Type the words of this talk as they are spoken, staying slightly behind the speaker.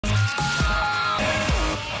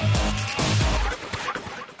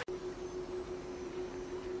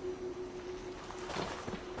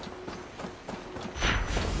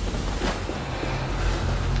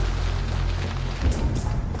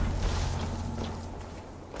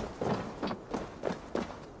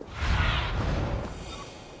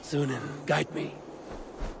Sunan, guide me.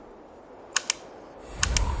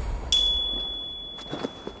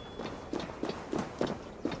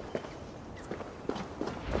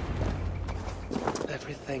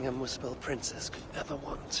 Everything a Muspel princess could ever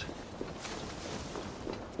want.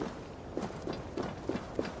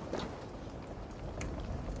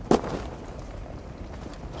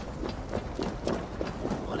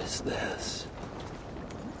 What is this?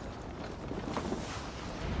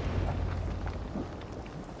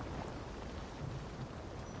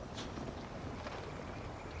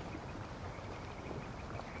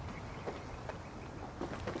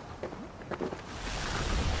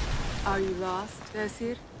 Are you lost,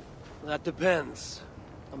 Esir? That depends.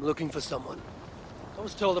 I'm looking for someone. I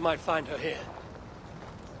was told I might find her here.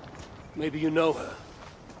 Maybe you know her.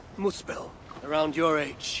 Muspel, around your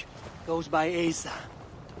age. Goes by Asa.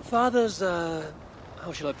 Father's,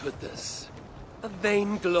 how shall I put this? A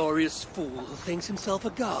vainglorious fool who thinks himself a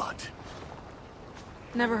god.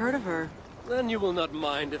 Never heard of her. Then you will not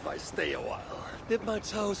mind if I stay a while. Dip my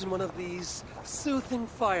toes in one of these soothing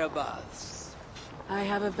fire baths. I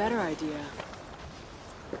have a better idea.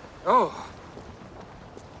 Oh.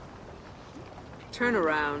 Turn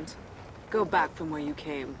around. Go back from where you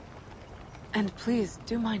came. And please,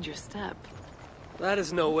 do mind your step. That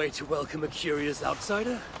is no way to welcome a curious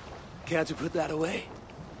outsider. Care to put that away?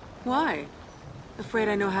 Why? Afraid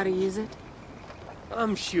I know how to use it?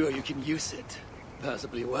 I'm sure you can use it.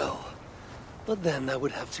 Passably well. But then I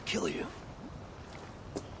would have to kill you.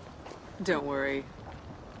 Don't worry.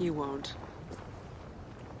 You won't.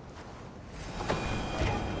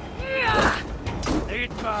 Take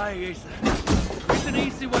it by, Asa. There's an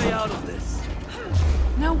easy way out of this.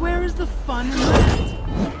 Now where is the fun in that?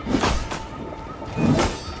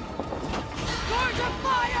 Forge of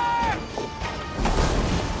fire!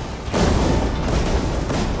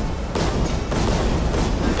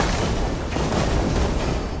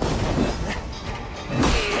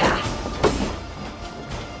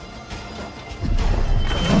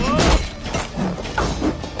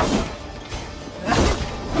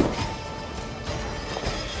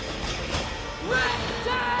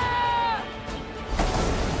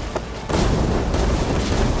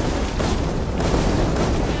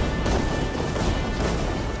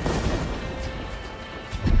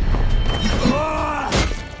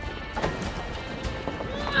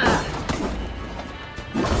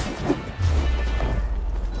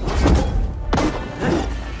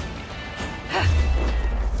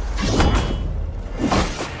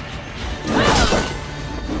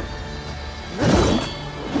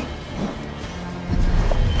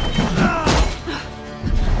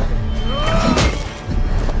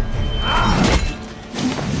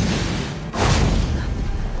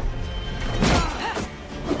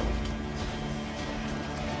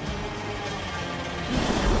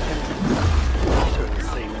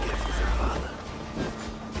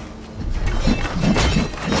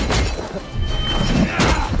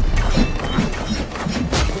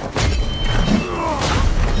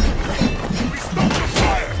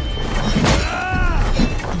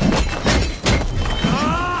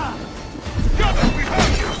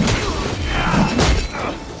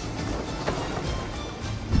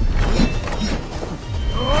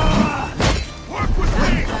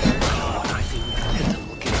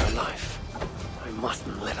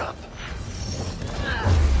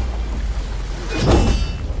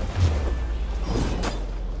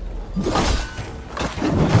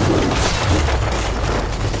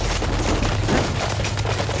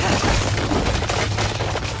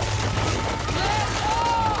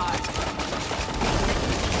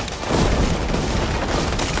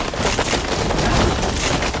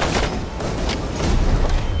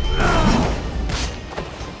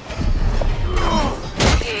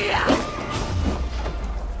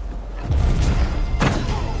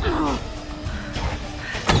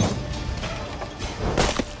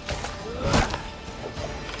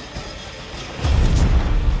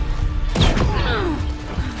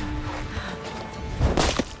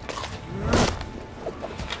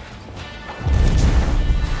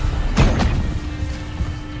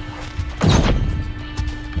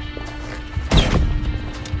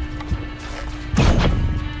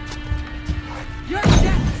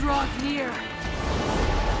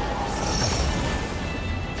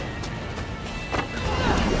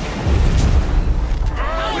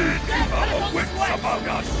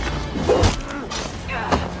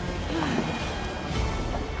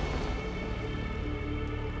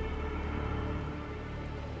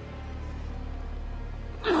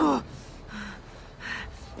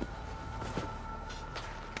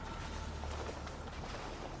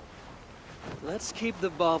 Let's keep the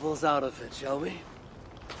baubles out of it, shall we?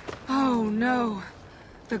 no.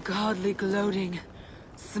 The godly gloating.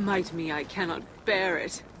 Smite me, I cannot bear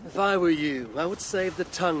it. If I were you, I would save the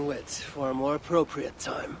tongue wit for a more appropriate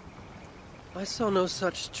time. I saw no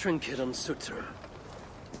such trinket on Sutter.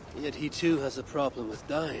 Yet he too has a problem with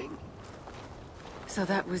dying. So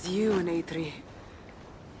that was you and Aethri.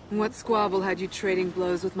 What squabble had you trading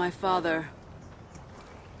blows with my father?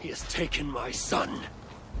 He has taken my son.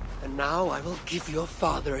 And now I will give your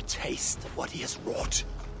father a taste of what he has wrought.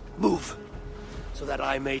 Move, so that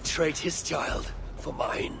I may trade his child for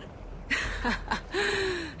mine.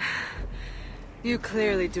 You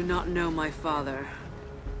clearly do not know my father.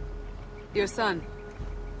 Your son,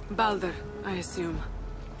 Baldur, I assume.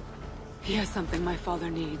 He has something my father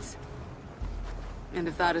needs. And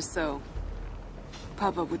if that is so,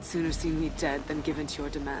 Papa would sooner see me dead than give in to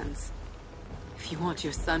your demands. If you want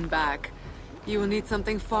your son back, you will need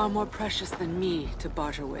something far more precious than me to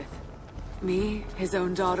barter with. Me, his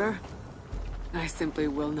own daughter? I simply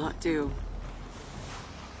will not do.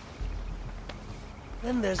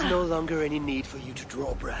 Then there's no longer any need for you to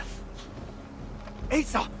draw breath.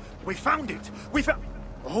 Asa! We found it! We found...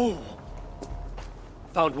 Oh!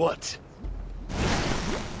 Found what?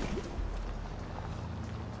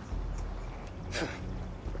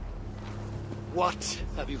 What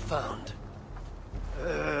have you found?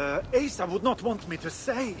 Asa would not want me to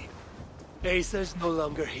say. Asa's no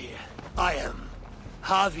longer here. I am.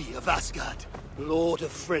 Havi of Asgard, Lord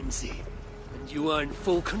of Frenzy. And you are in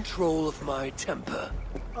full control of my temper.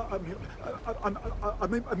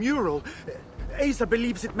 A mural. Asa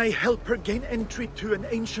believes it may help her gain entry to an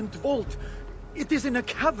ancient vault. It is in a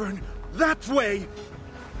cavern. That way!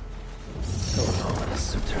 So long as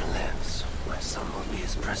Sutter lives, my son will be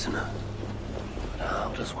his prisoner. But how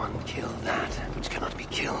does one kill that which cannot be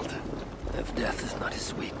killed? If death is not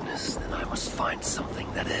his weakness, then I must find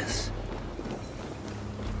something that is.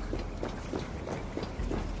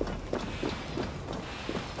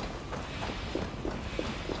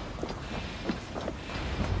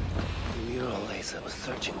 The mural Asa was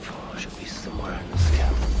searching for should be somewhere in this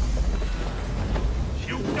camp.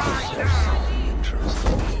 You die There's now! something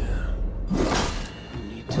interesting here. You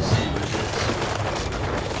need to see what it is.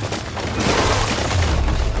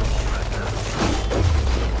 Right now.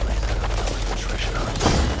 Later, the treasure hunt.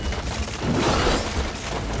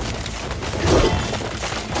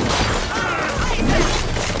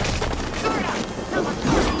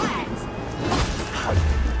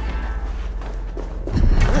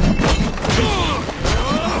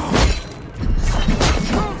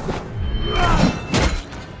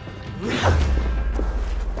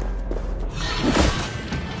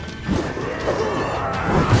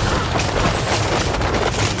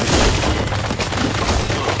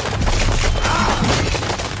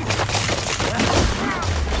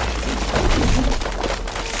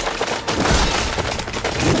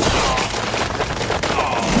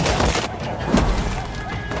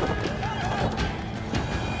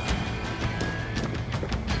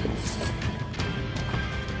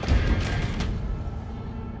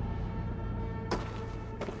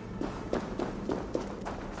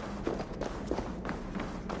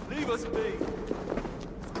 Leave us be.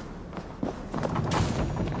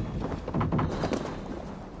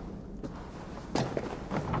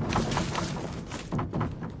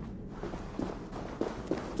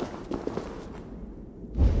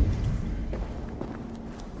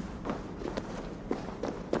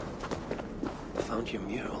 Found your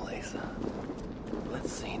mural, Asa.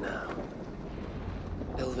 Let's see now.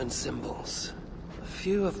 Elven symbols, a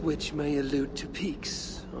few of which may allude to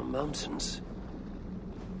peaks or mountains.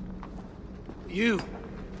 You!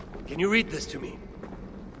 Can you read this to me?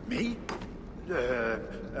 Me?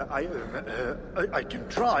 I can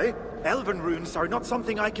try. Elven runes are not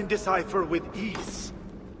something I can decipher with ease.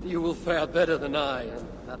 You will fare better than I, and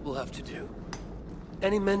that will have to do.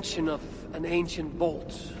 Any mention of an ancient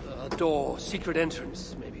vault, a door, secret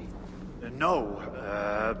entrance, maybe? No,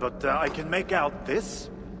 but I can make out this.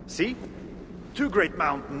 See? Two great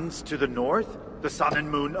mountains to the north, the sun and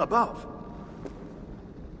moon above.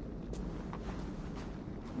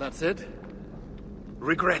 That's it?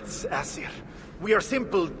 Regrets, Asir. We are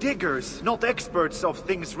simple diggers, not experts of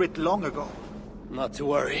things writ long ago. Not to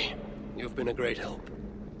worry. You've been a great help.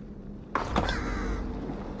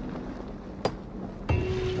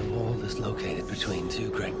 The vault is located between two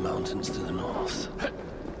great mountains to the north.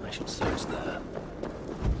 I should search there.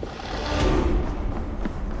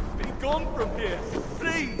 Be gone from here,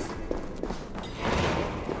 please!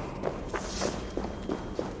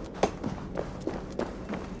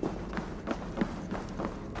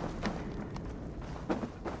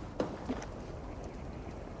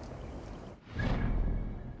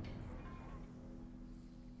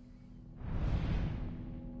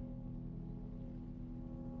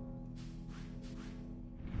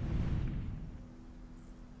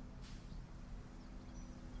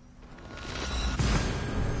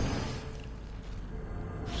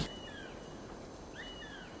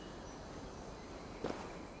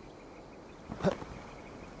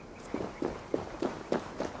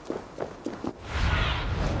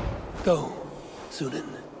 Go, Sunan.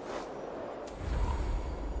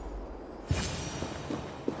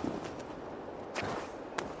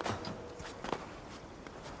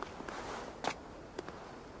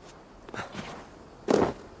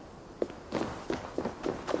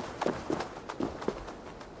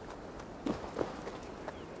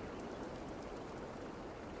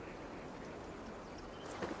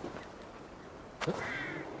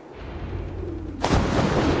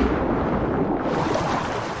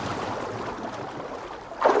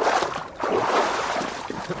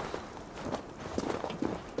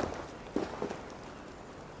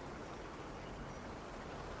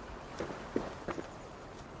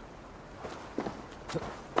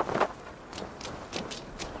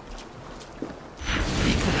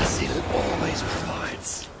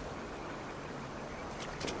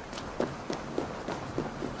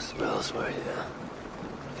 Smells were here.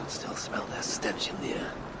 I can still smell their stench in the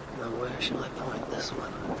air. Now where shall I point this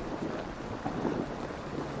one?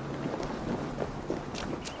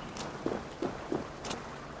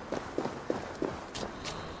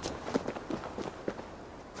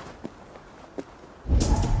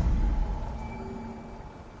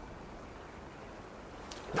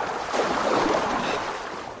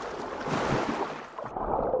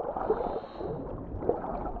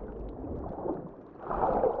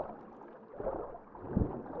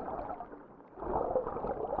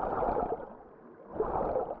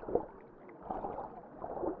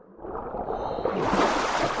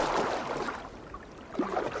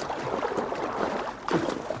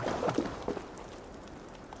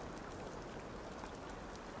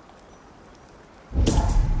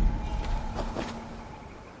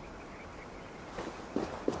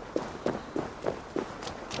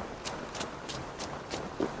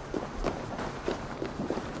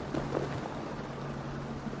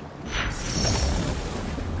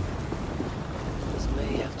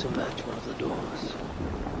 To match one of the doors.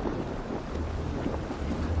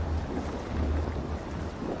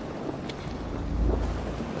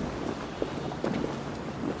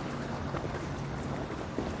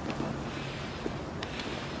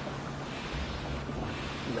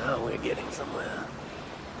 Now we're getting somewhere.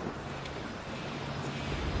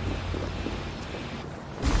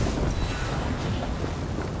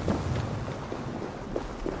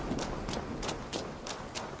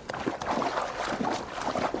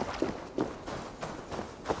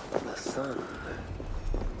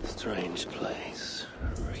 Strange place.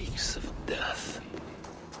 Reeks of death.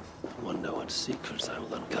 Wonder what secrets I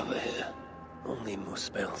will uncover here. Only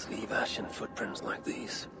Muspels leave ashen footprints like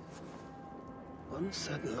these. One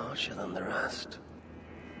said larger than the rest.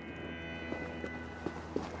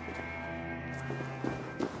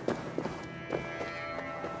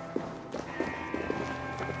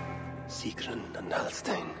 Sigrun and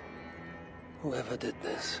Alstein. Whoever did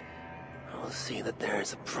this, I will see that there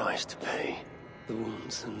is a price to pay. The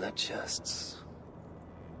wounds in their chests.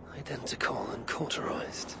 Identical and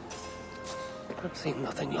cauterized. I've seen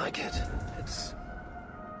nothing like it. It's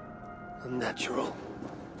unnatural.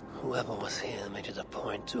 Whoever was here made it a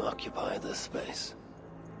point to occupy this space.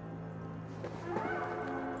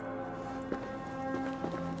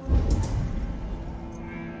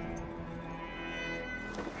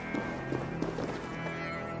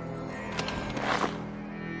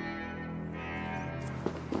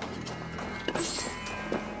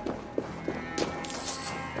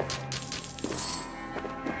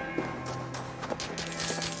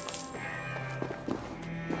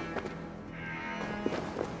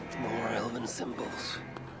 Symbols.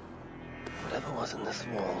 Whatever was in this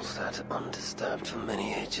wall sat undisturbed for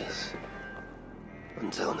many ages.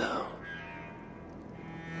 Until now.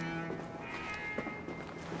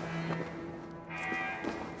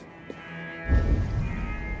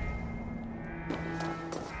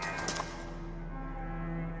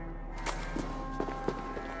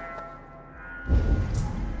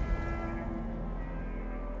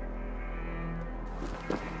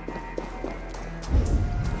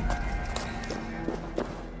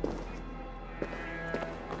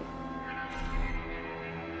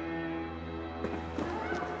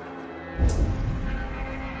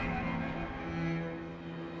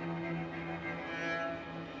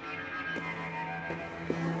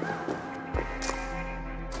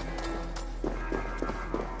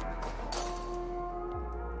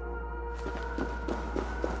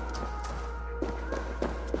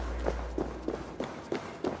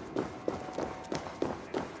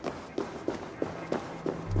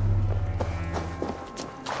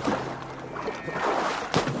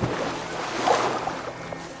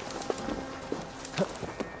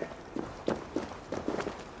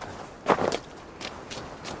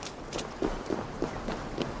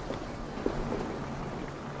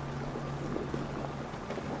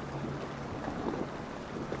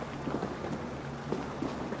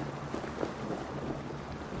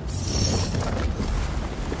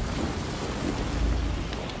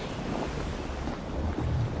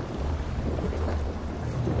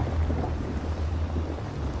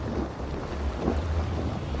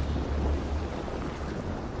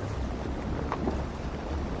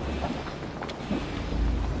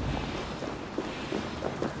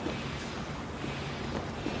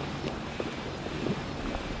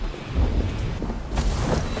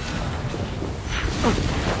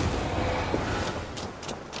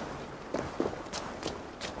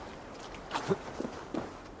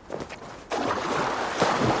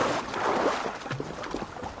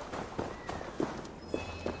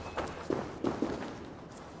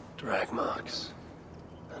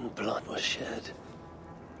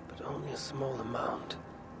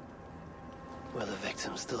 Were the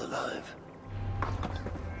victim still alive?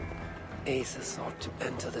 Asa sought to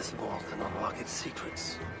enter this vault and unlock its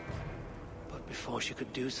secrets. But before she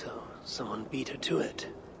could do so, someone beat her to it.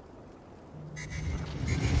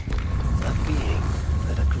 A being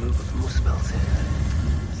led a group of Muspels here.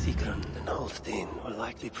 Sigrun and Holstein were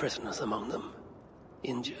likely prisoners among them.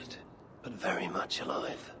 Injured, but very much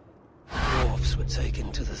alive. Dwarves were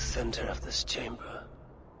taken to the center of this chamber,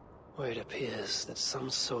 where it appears that some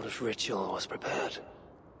sort of ritual was prepared.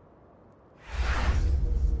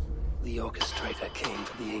 The orchestrator came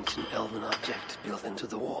for the ancient elven object built into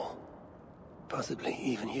the wall. Possibly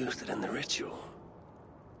even used it in the ritual.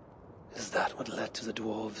 Is that what led to the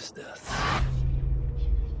dwarves' deaths?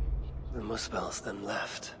 The Muspels then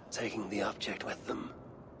left, taking the object with them.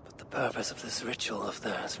 But the purpose of this ritual of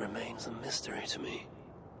theirs remains a mystery to me.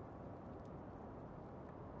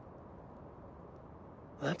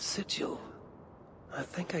 That sigil. I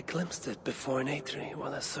think I glimpsed it before in Aetri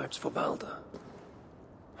while I searched for Balder.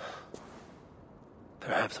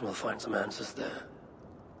 Perhaps we'll find some answers there.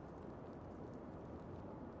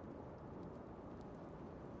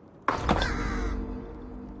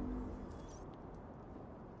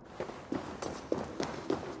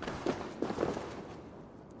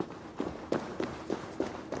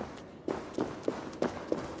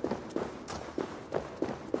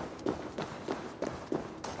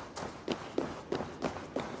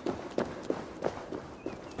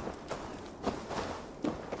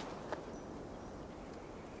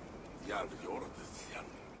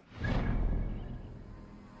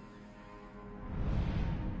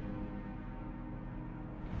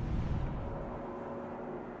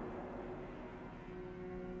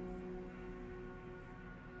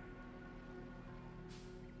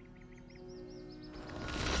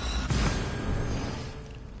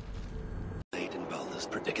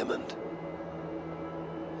 Predicament.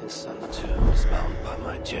 His son too is bound by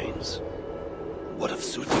my chains. What of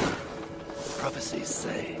Surtur? The prophecies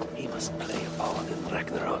say he must play a part in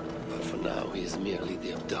Ragnarok, but for now he is merely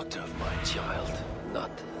the abductor of my child,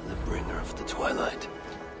 not the bringer of the Twilight.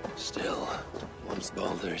 Still, once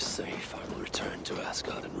Balder is safe, I will return to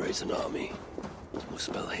Asgard and raise an army.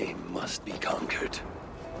 Muspelheim must be conquered,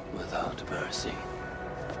 without mercy.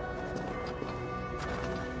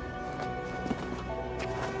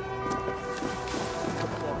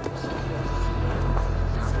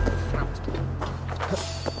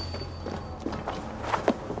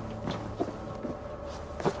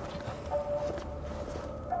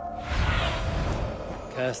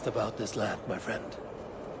 Cast about this land, my friend.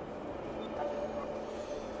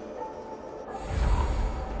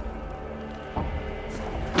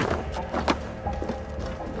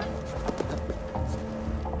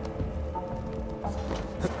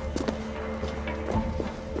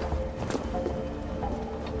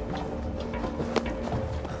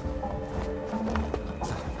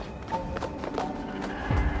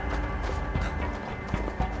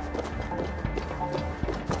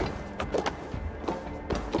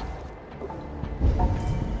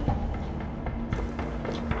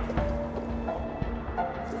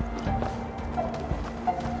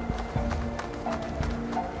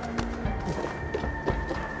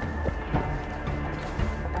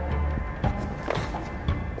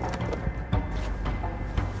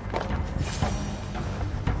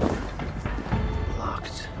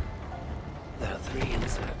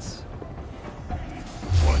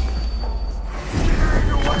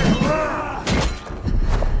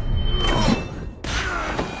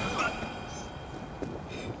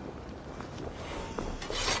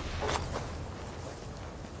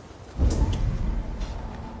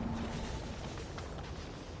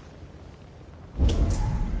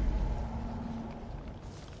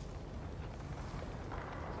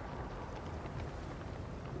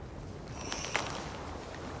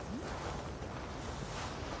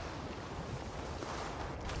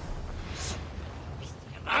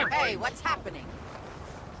 Hey, what's happening?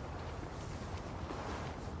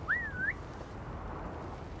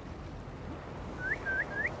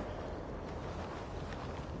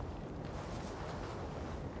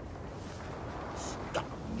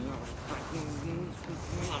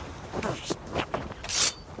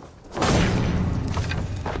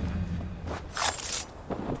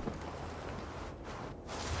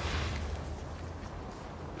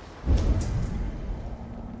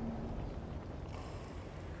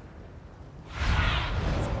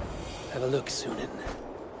 Have a look, Sunan.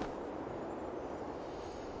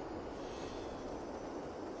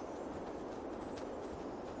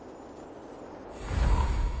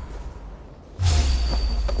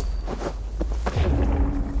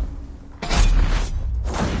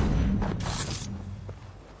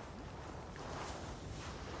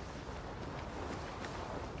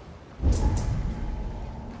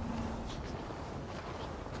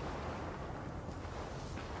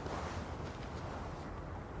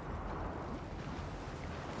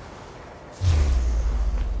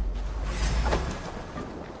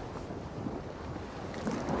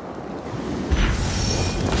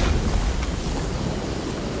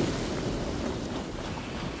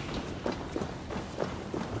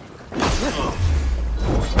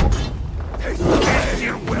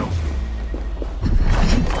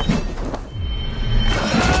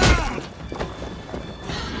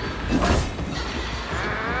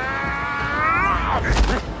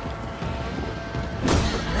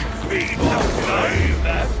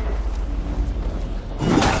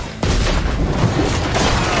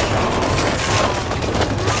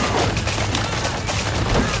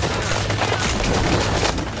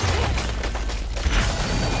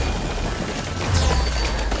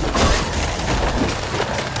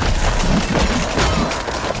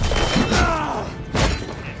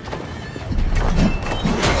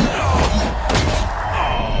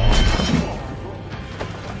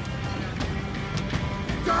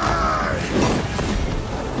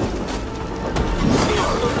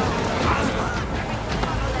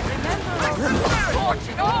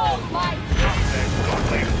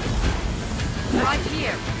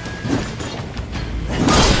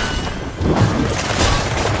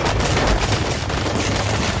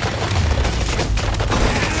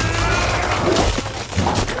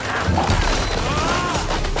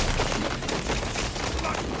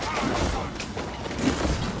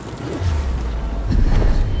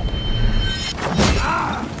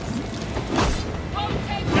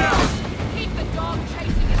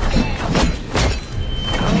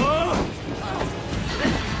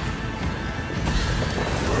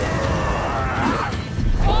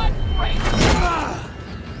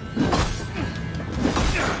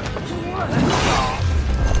 Be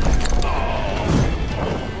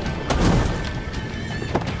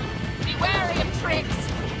wary of tricks.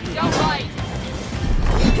 Don't bite.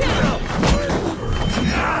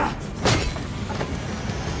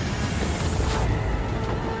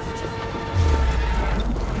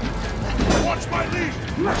 Watch my lead!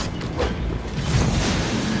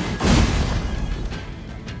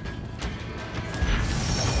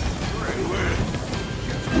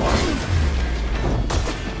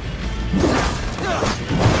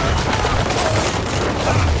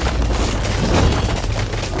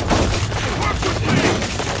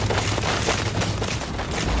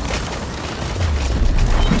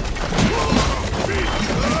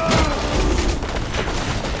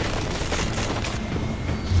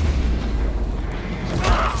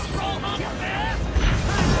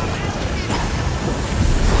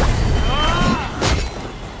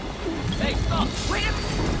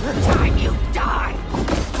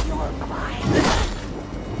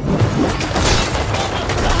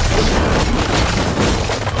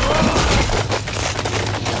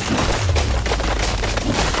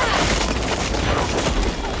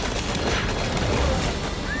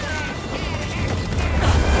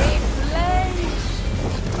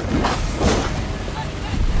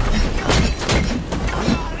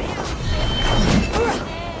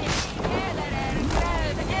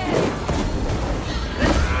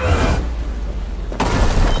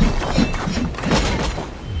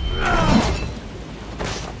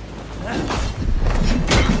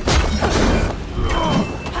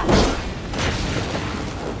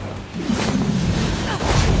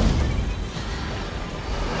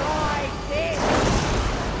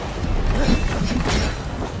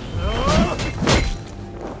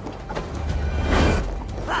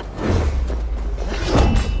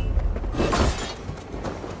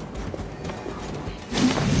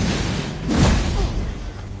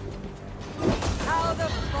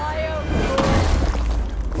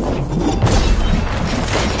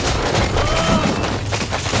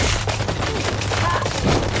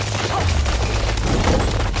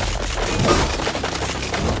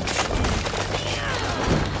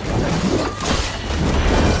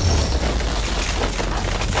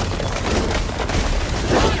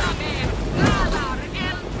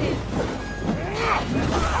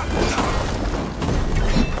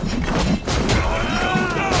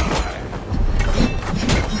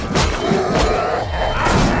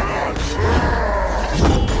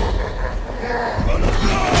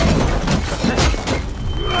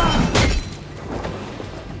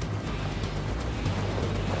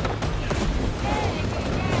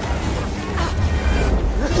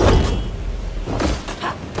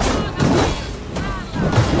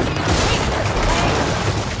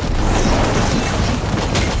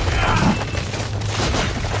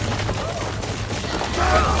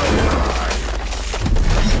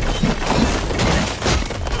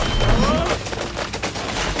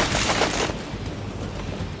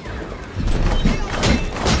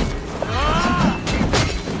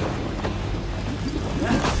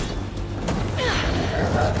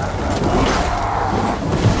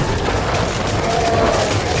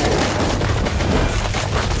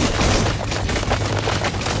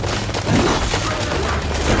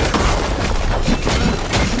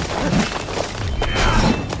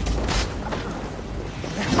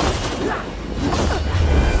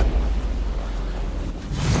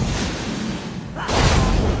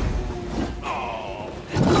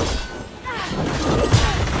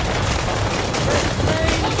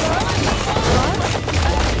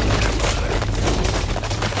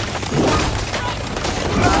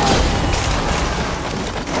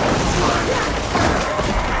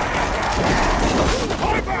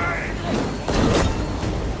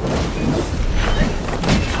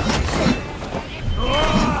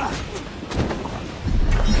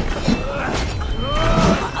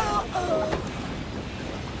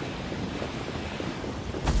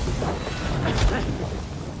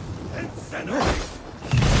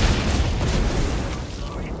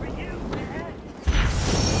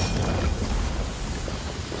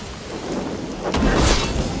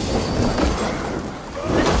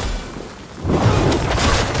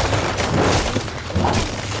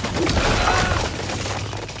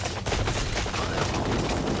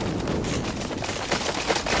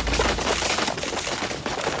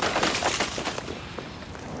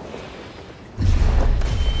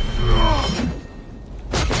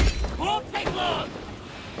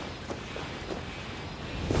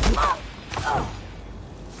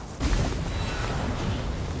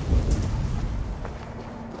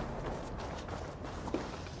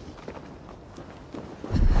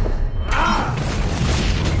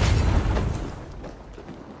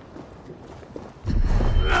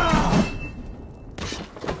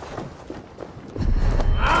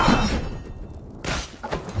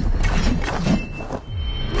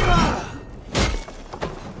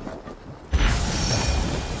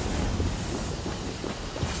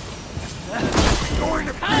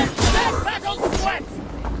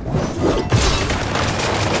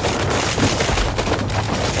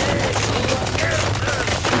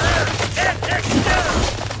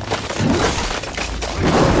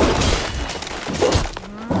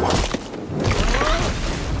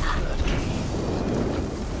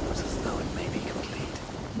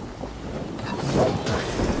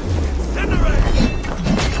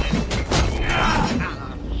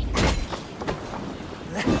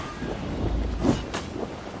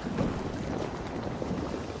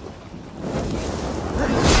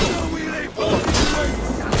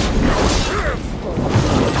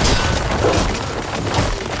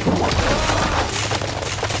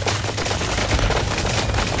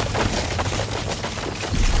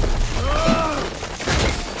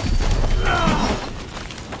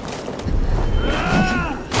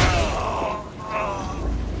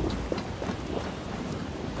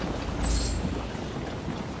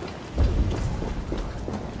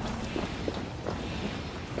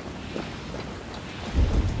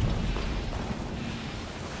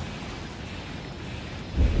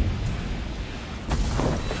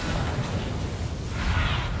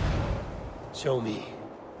 Show me.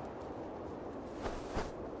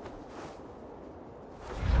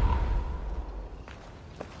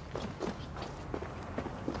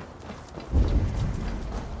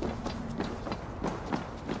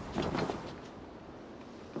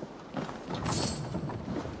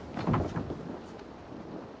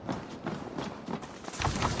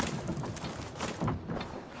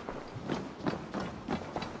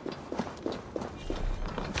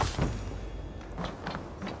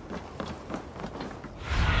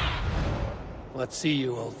 Let's see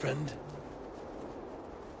you, old friend.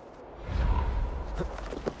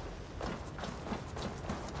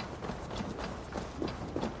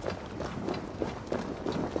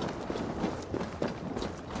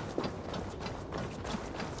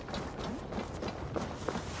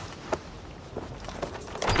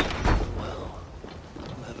 Well,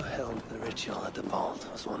 whoever held the ritual at the vault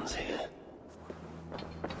was once here.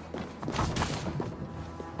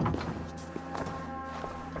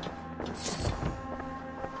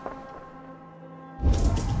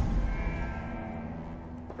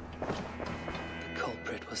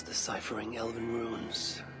 Was deciphering elven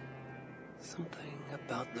runes. Something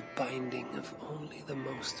about the binding of only the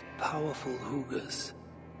most powerful Hugas.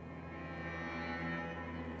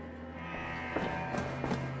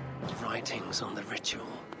 Writings on the ritual.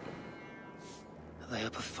 They are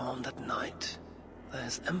performed at night.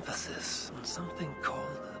 There's emphasis on something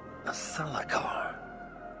called a salakar.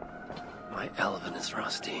 My elven is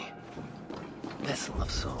rusty. Vessel of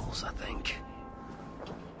souls, I think.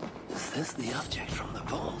 Is this the object from the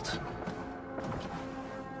vault?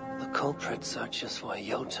 The culprit searches for a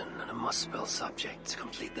Jotun and a Muspel subject to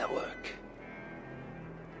complete their work.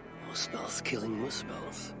 Muspels killing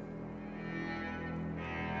Muspels.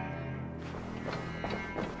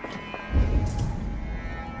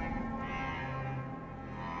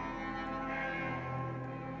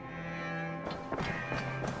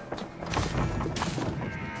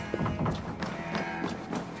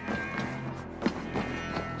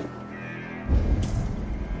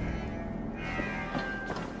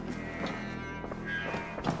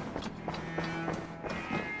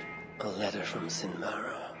 From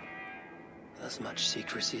Sinmara. There's much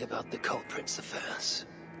secrecy about the culprit's affairs.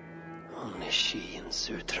 Only she and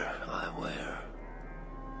Sutra are aware.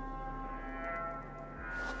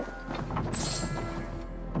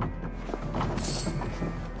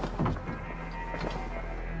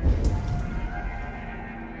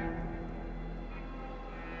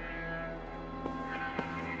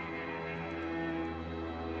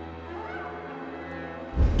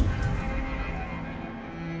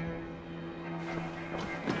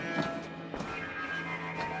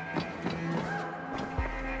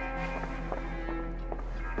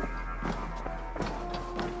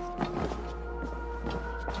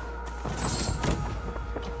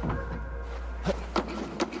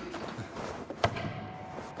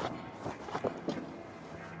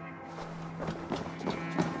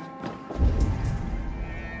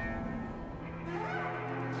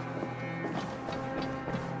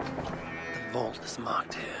 Vault is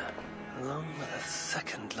marked here, along with a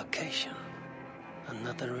second location.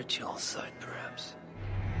 Another ritual site, perhaps.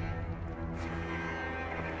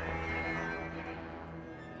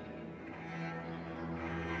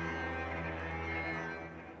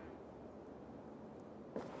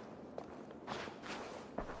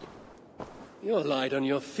 You're light on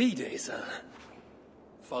your feet, Asa.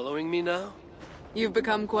 Following me now? You've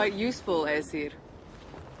become quite useful, Aesir.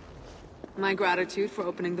 My gratitude for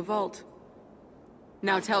opening the vault.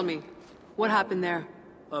 Now tell me, what happened there?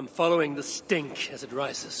 I'm following the stink as it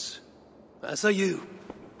rises. As are you.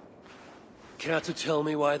 Care to tell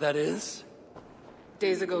me why that is?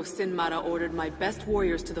 Days ago, Sinmara ordered my best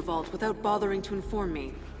warriors to the vault without bothering to inform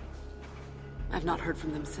me. I've not heard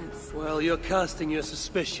from them since. Well, you're casting your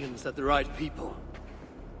suspicions at the right people.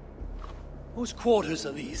 Whose quarters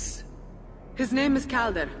are these? His name is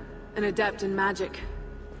Kalder, an adept in magic.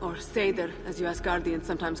 Or Seidr, as you Asgardians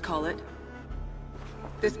sometimes call it.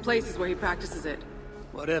 This place is where he practices it.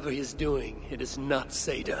 Whatever he's doing, it is not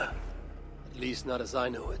Seidr. At least not as I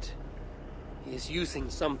know it. He is using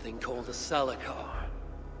something called a salakar.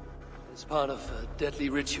 It's part of a deadly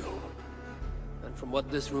ritual. And from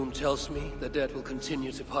what this room tells me, the dead will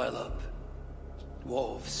continue to pile up.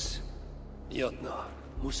 Dwarves, Jotnar,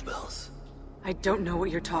 Muspels. I don't know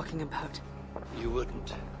what you're talking about. You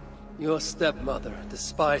wouldn't. Your stepmother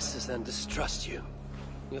despises and distrusts you.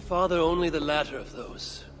 Your father only the latter of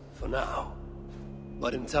those, for now.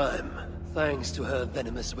 But in time, thanks to her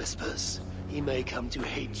venomous whispers, he may come to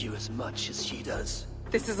hate you as much as she does.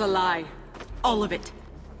 This is a lie. All of it.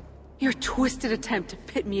 Your twisted attempt to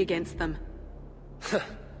pit me against them.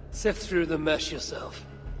 Sift through the mesh yourself.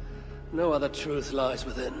 No other truth lies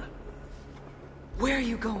within. Where are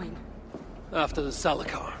you going? After the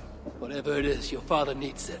Salakar. Whatever it is, your father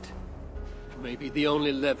needs it. It may be the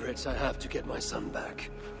only leverage I have to get my son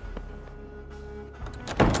back.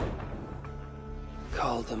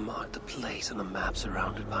 Calder marked a place on the map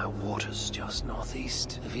surrounded by waters just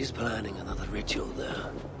northeast. If he's planning another ritual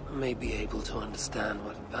there, I may be able to understand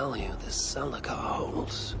what value this Salakar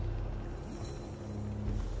holds.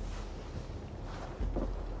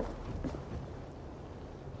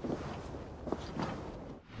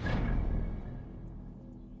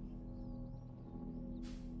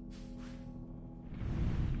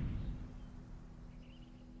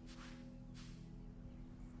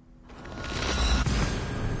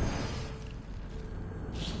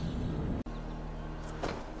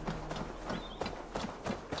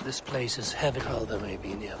 This place is heavy. Calder may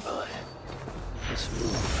be nearby. This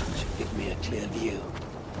roof should give me a clear view.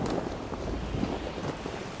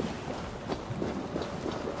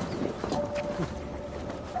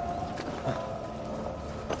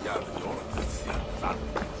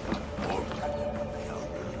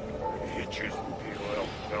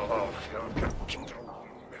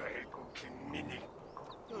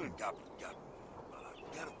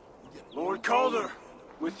 Lord Calder,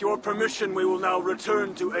 with your permission, we will now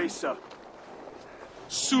return to Asa.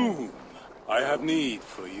 Soon. I have need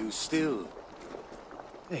for you still.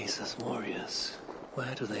 Asa's warriors.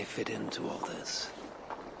 Where do they fit into all this?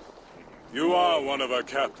 You are one of our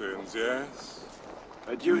captains, yes?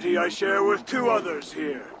 A duty I share with 2 others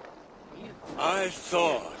here. I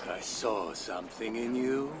thought I saw something in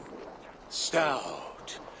you.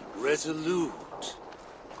 Stout, resolute.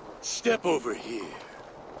 Step over here.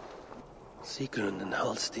 Sigrun and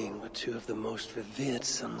Halstein were 2 of the most revered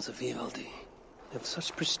sons of Ivaldi. If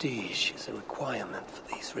such prestige is a requirement for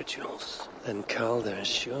these rituals, then Calder is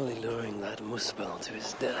surely luring that Muspel to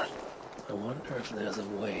his death. I wonder if there's a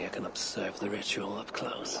way I can observe the ritual up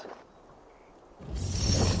close. I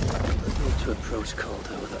need to approach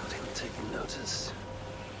Calder without him taking notice.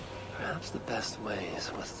 Perhaps the best way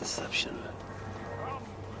is with deception. Come,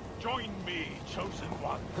 join me, chosen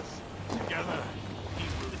ones. Together, we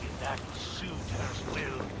will enact Suter's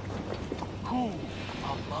will. Who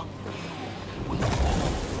among you will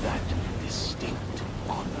hold that distinct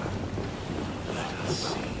honor? Let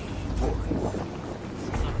us see.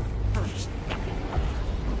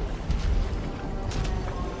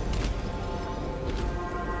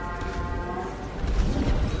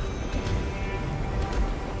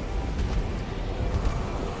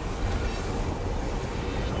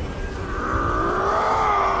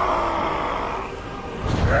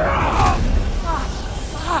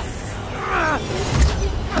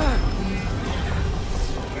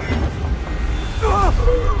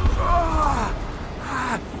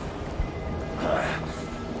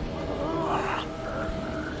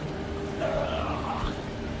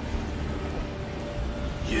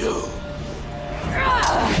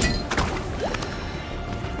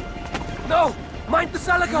 No! Mind the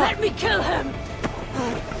Salakar! Let me kill him!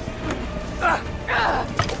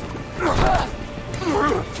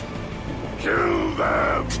 Kill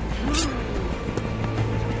them!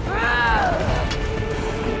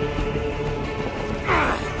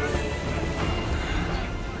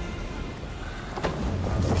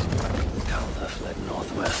 Calder fled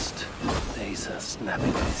northwest. Asa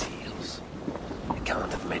snapping at his heels. He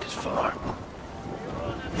can't have made it far.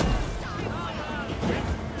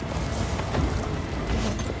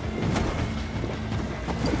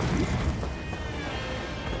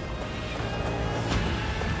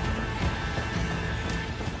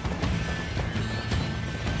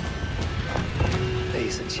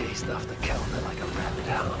 Asa chased after Calder like a rabid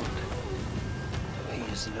hound. He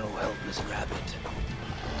is no helpless rabbit.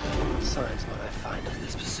 Besides what I find of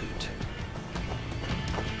this pursuit.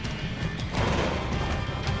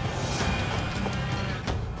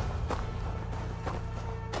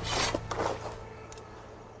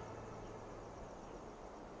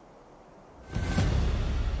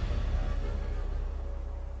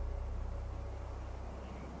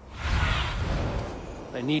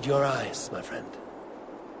 I need your eyes, my friend.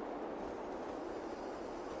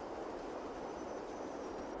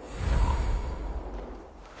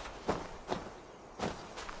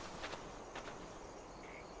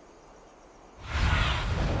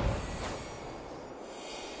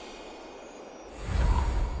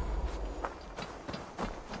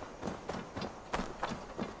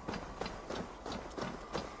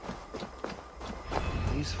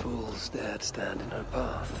 These fools dared stand in her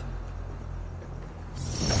path.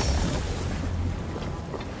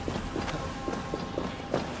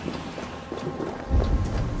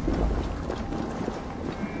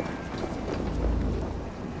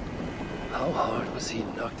 How hard was he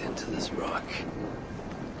knocked into this rock?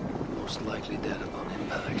 Most likely dead upon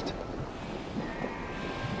impact.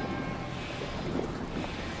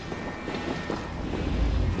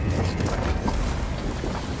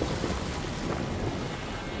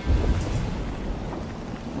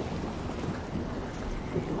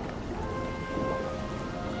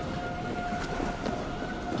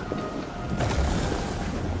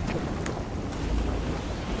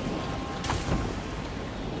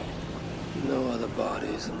 No other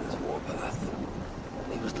bodies in this warpath.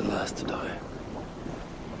 He was the last to die.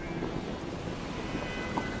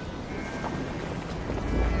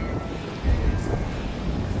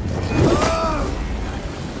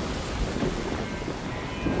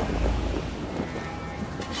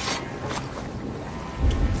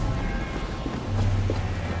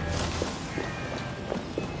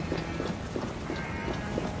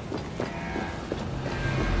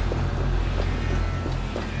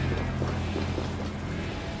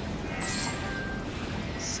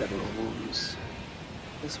 Several wounds.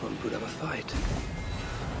 This one put up a fight.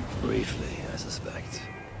 Briefly, I suspect.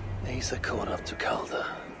 Asa caught up to Calder.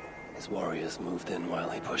 His warriors moved in while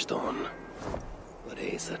he pushed on. But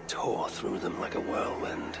Asa tore through them like a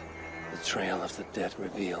whirlwind. The trail of the dead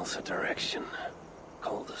reveals her direction.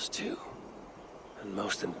 Calder's too. And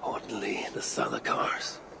most importantly, the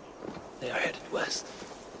Salakars. They are headed west.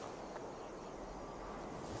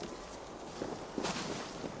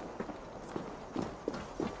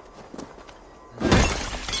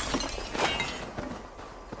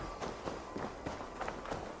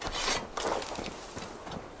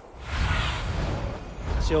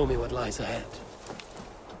 Show me what lies ahead.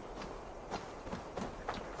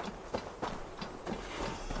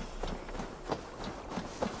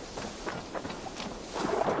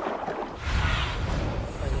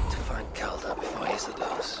 I need to find Calder before Asa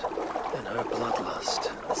does. And her bloodlust,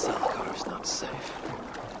 the Salakar is not safe.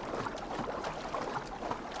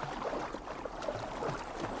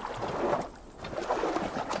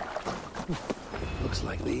 Looks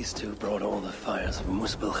like these two brought all the fires of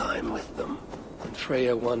Muspelheim with them. And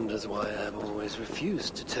Freya wonders why I have always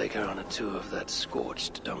refused to take her on a tour of that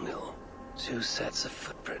scorched dunghill. Two sets of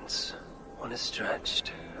footprints. One is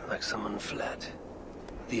stretched, like someone fled.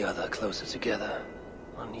 The other closer together,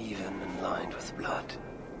 uneven and lined with blood.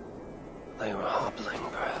 They were hobbling,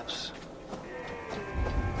 perhaps.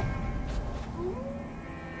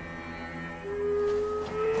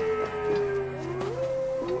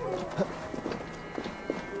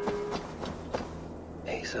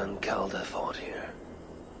 Asa and Calder fought here.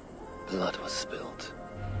 Blood was spilled.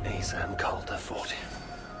 Asa and Calder fought here.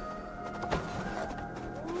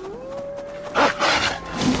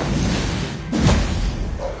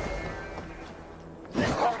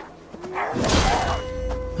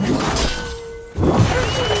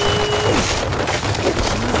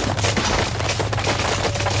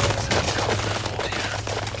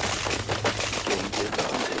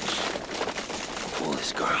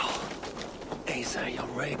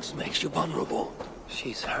 Makes you vulnerable.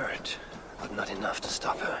 She's hurt, but not enough to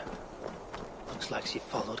stop her. Looks like she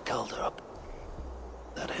followed Calder up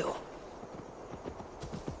that hill.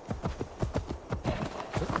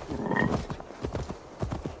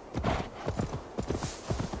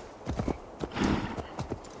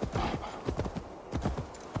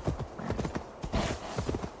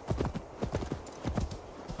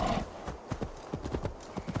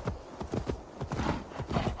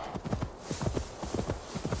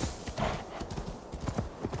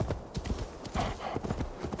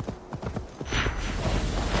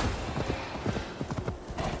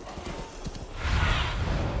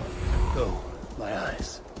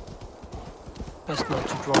 Best not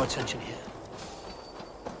to draw attention here.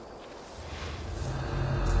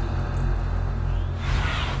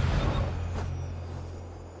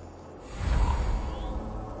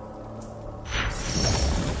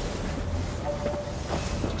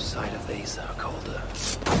 No sight of Asa or Calder.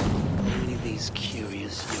 Only these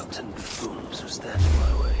curious Jotun buffoons who stand in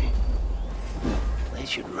my way. They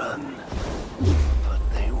should run, but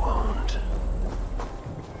they won't.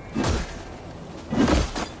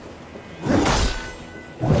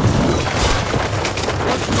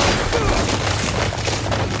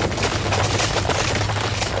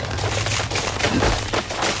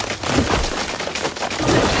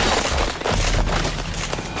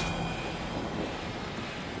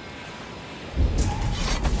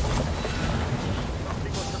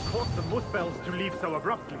 To leave so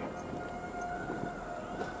abruptly.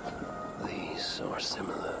 These are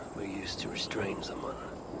similar. We're used to restrain someone.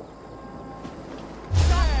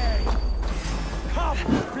 Hey! Come,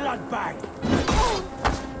 bloodbag!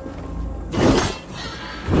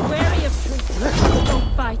 Wary of trees.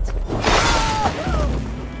 Don't fight.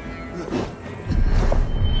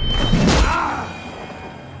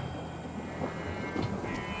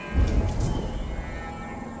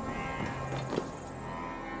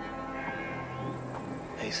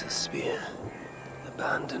 Ace's spear.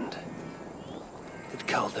 Abandoned. Did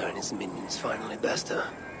Calder and his minions finally best her?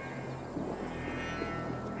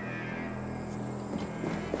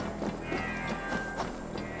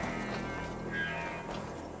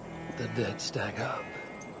 The dead stack up.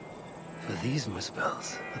 For these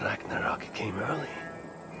Muspels, Ragnarok came early.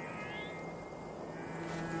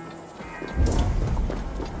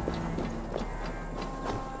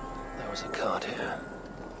 There was a cart here,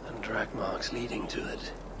 and drag marks leading to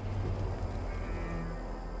it.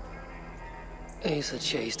 Asa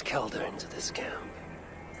chased Calder into this camp,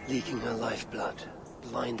 leaking her lifeblood,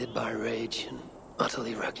 blinded by rage and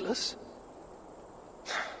utterly reckless.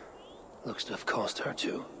 Looks to have cost her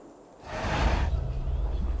too.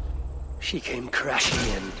 She came crashing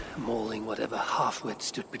in, mauling whatever half-wit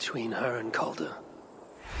stood between her and Calder.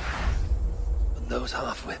 But those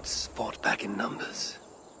half-wits fought back in numbers.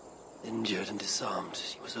 Injured and disarmed,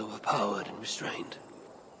 she was overpowered and restrained.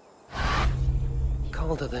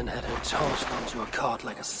 Calder then had her tossed onto a cart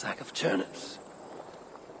like a sack of turnips.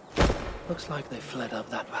 Looks like they fled up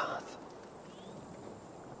that path.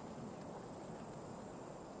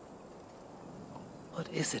 What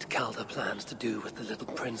is it Calder plans to do with the little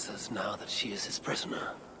princess now that she is his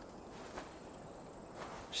prisoner?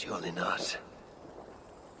 Surely not.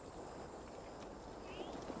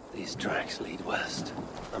 These tracks lead west.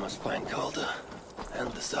 I must find Calder and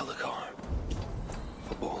the Salakar.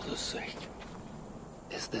 For Balder's sake.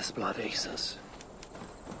 Is this blood Asa's?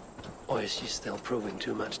 Or is she still proving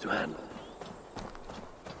too much to handle?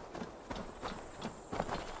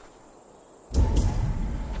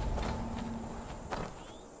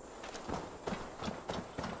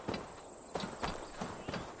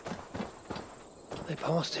 They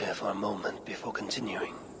paused here for a moment before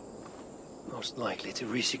continuing. Most likely to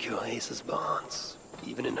resecure Asa's bonds.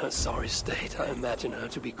 Even in her sorry state, I imagine her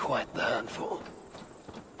to be quite the handful.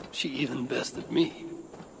 She even bested me.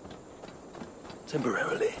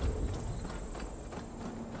 Temporarily.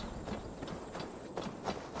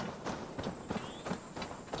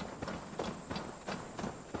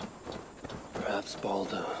 Perhaps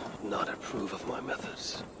Balder would not approve of my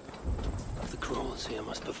methods. Of the cruelty I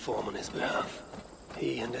must perform on his behalf.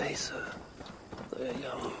 He and Asa, they are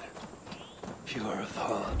young. Pure of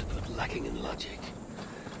heart, but lacking in logic.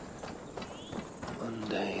 One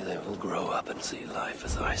day they will grow up and see life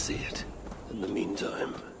as I see it. In the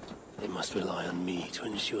meantime, they must rely on me to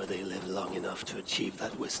ensure they live long enough to achieve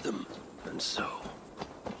that wisdom. And so,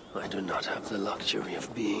 I do not have the luxury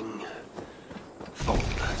of being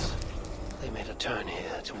faultless. They made a turn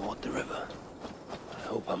here toward the river. I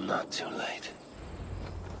hope I'm not too late.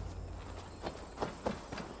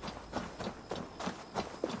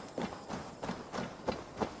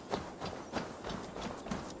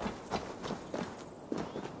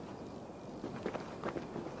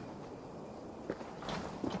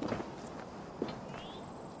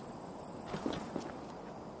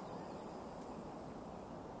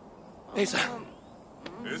 Asa.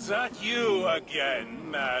 Is that you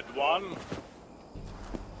again, mad one?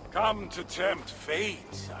 Come to tempt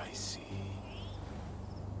fate, I see.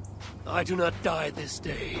 I do not die this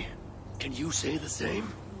day. Can you say the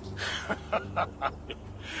same?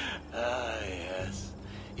 Yes.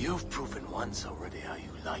 You've proven once already how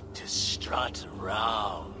you like to strut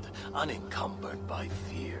around, unencumbered by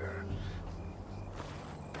fear.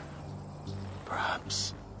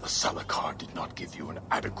 Perhaps the Salakar did not give you an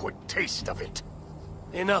adequate taste of it.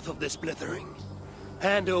 Enough of this blithering.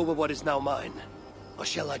 Hand over what is now mine, or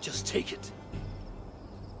shall I just take it?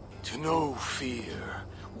 To know fear,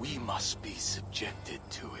 we must be subjected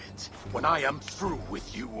to it. When I am through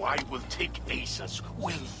with you, I will take Asa's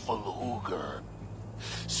willful Hugr.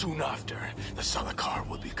 Soon after, the Salakar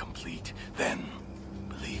will be complete. Then,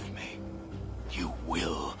 believe me, you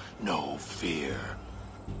will know fear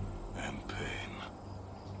and pain.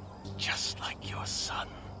 Just like your son.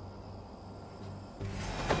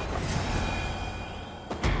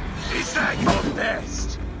 Is that your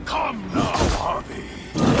best? Come now, Harvey.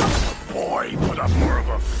 Boy, put up more of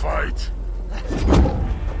a fight.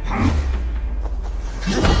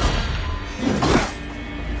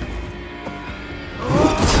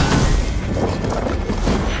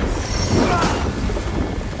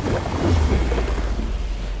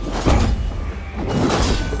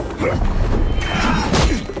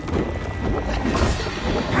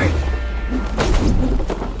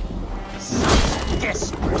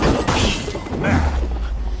 Desperate, man.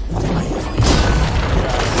 I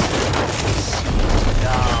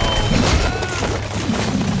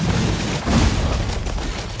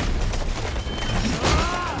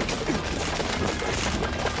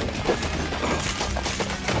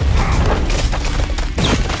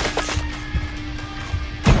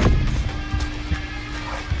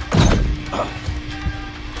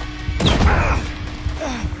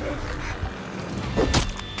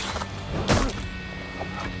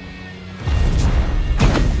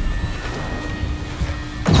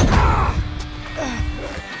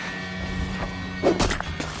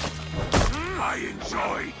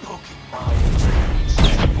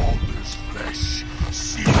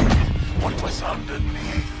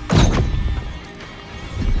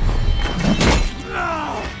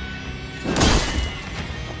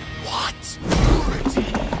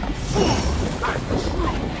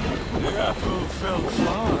a fulfilled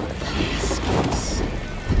flaw.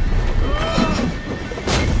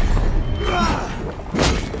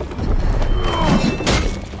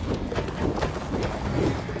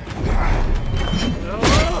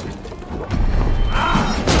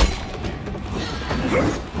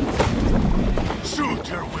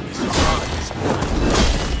 Shooter with his eyes,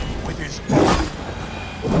 with his own.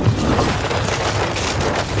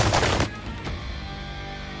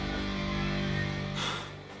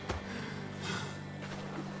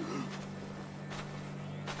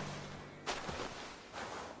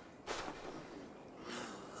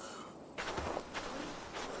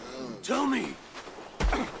 Tell me!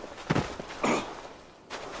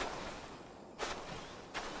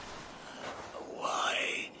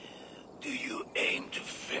 Why do you aim to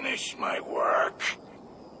finish my work?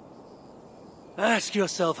 Ask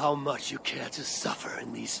yourself how much you care to suffer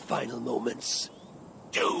in these final moments.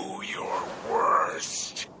 Do your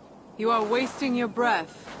worst. You are wasting your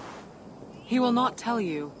breath. He will not tell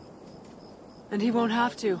you. And he won't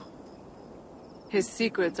have to. His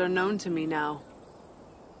secrets are known to me now.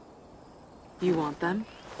 You want them?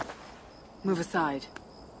 Move aside.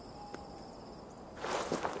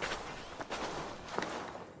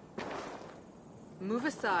 Move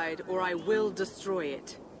aside, or I will destroy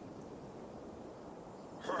it.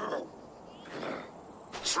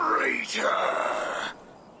 Traitor!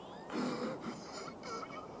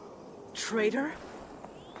 Traitor?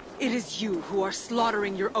 It is you who are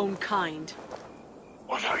slaughtering your own kind.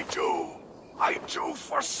 What I do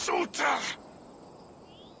for Suter!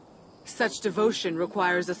 Such devotion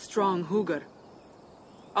requires a strong Hugr.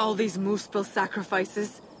 All these Muspel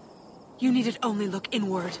sacrifices, you needed only look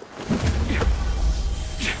inward.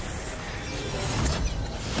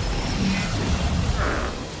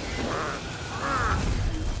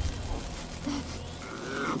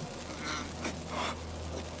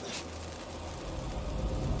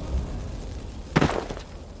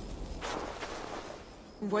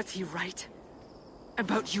 Was he right?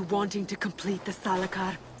 About you wanting to complete the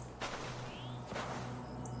Salakar?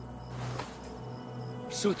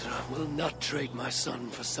 Sutra will not trade my son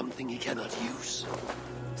for something he cannot use.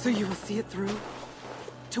 So you will see it through?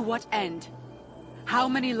 To what end? How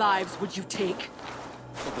many lives would you take?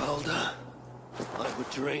 For Balder, I would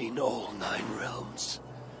drain all 9 realms.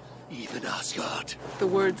 Even Asgard. The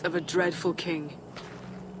words of a dreadful king.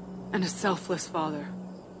 And a selfless father.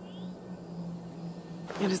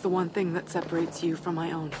 It is the one thing that separates you from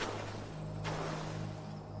my own.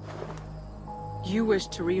 You wish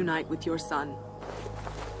to reunite with your son.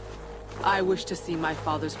 I wish to see my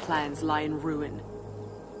father's plans lie in ruin.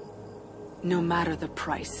 No matter the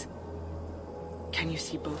price. Can you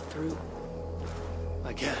see both through?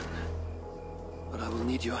 I can. But I will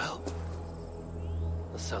need your help.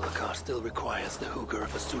 The Salakar still requires the Hugr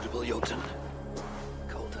of a suitable Jotun.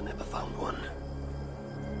 Coulter never found one.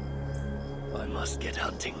 I must get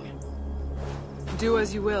hunting. Do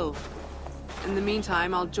as you will. In the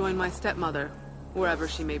meantime, I'll join my stepmother, wherever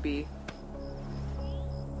she may be.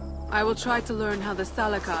 I will try to learn how the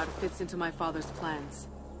Salakar fits into my father's plans.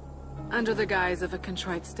 Under the guise of a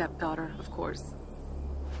contrite stepdaughter, of course.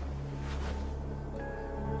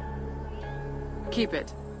 Keep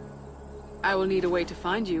it. I will need a way to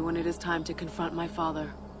find you when it is time to confront my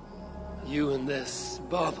father. You and this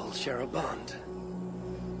bauble share a bond.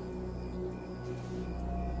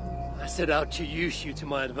 I set out to use you to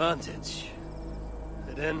my advantage.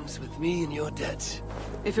 It ends with me in your debt.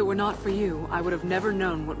 If it were not for you, I would have never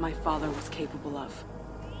known what my father was capable of.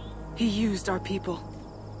 He used our people.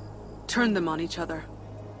 Turned them on each other.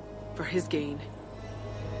 For his gain.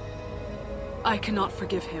 I cannot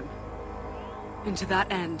forgive him. And to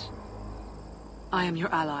that end, I am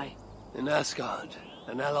your ally. In Asgard,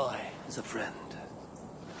 an ally is a friend.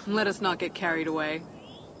 Let us not get carried away.